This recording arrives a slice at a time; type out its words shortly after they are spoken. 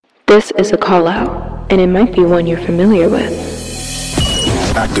This is a call out, and it might be one you're familiar with.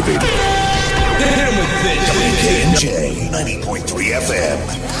 Activated. WKNJ 90.3 FM.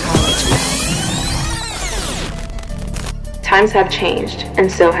 Times have changed,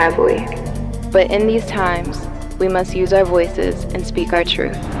 and so have we. But in these times, we must use our voices and speak our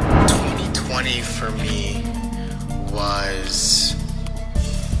truth. 2020 for me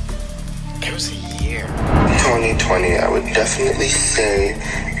it was a year. 2020, I would definitely say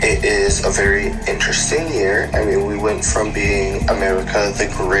it is a very interesting year. I mean, we went from being America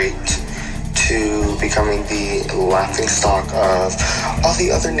the Great to becoming the laughingstock of all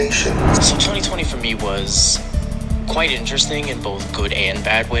the other nations. So 2020 for me was quite interesting in both good and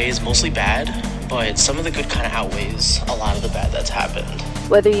bad ways, mostly bad, but some of the good kind of outweighs a lot of the bad that's happened.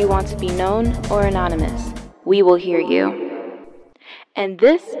 Whether you want to be known or anonymous, we will hear you. And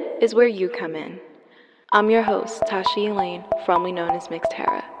this is where you come in. I'm your host, Tashi Elaine, formerly known as Mixed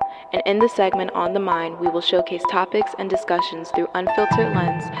Hera. And in this segment, On the Mind, we will showcase topics and discussions through unfiltered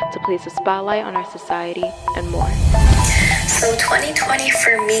lens to place a spotlight on our society and more. So 2020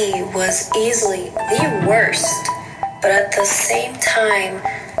 for me was easily the worst, but at the same time,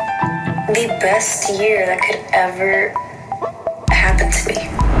 the best year that could ever happen to me.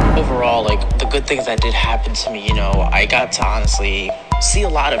 Overall, the good things that did happen to me, I got to honestly see a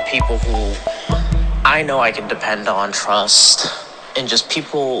lot of people who I know I can depend on, trust, and just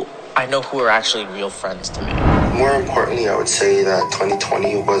people I know who are actually real friends to me. More importantly, I would say that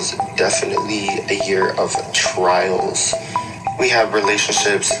 2020 was definitely a year of trials. We have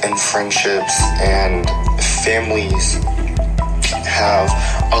relationships and friendships and families have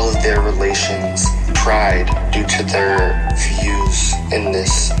all of their relations tried due to their views in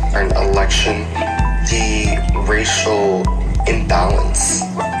this election. The racial imbalance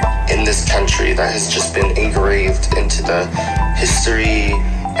in this country that has just been engraved into the history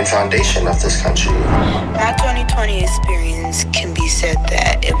and foundation of this country. My 2020 experience can be said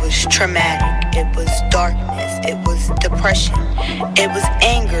that it was traumatic, it was darkness, it was depression, it was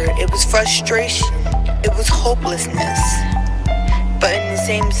anger, it was frustration, it was hopelessness. But in the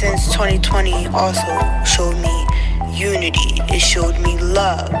same sense, 2020 also showed me unity, it showed me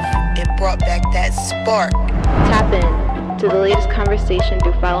love, it brought back that spark. Tap in to the latest conversation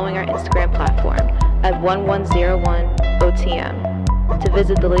through following our Instagram platform at 1101OTM. To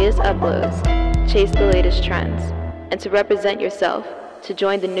visit the latest uploads, chase the latest trends, and to represent yourself to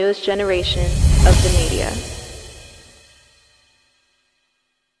join the newest generation of the media.